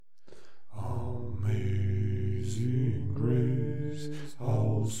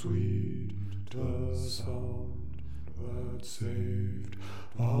how sweet the sound that saved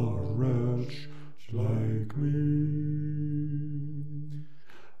a wretch like me.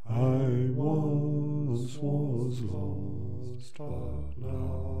 I once was lost, but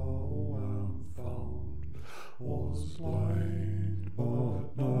now am found, was blind,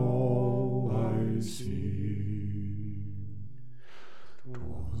 but now I see.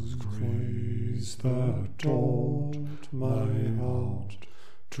 'Twas grace that taught my heart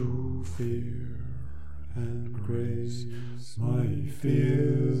to fear, and grace my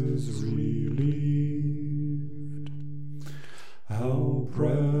fears relieved. How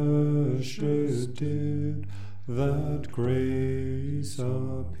precious did that grace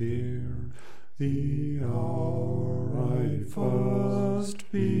appear the hour I first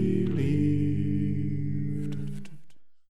believed.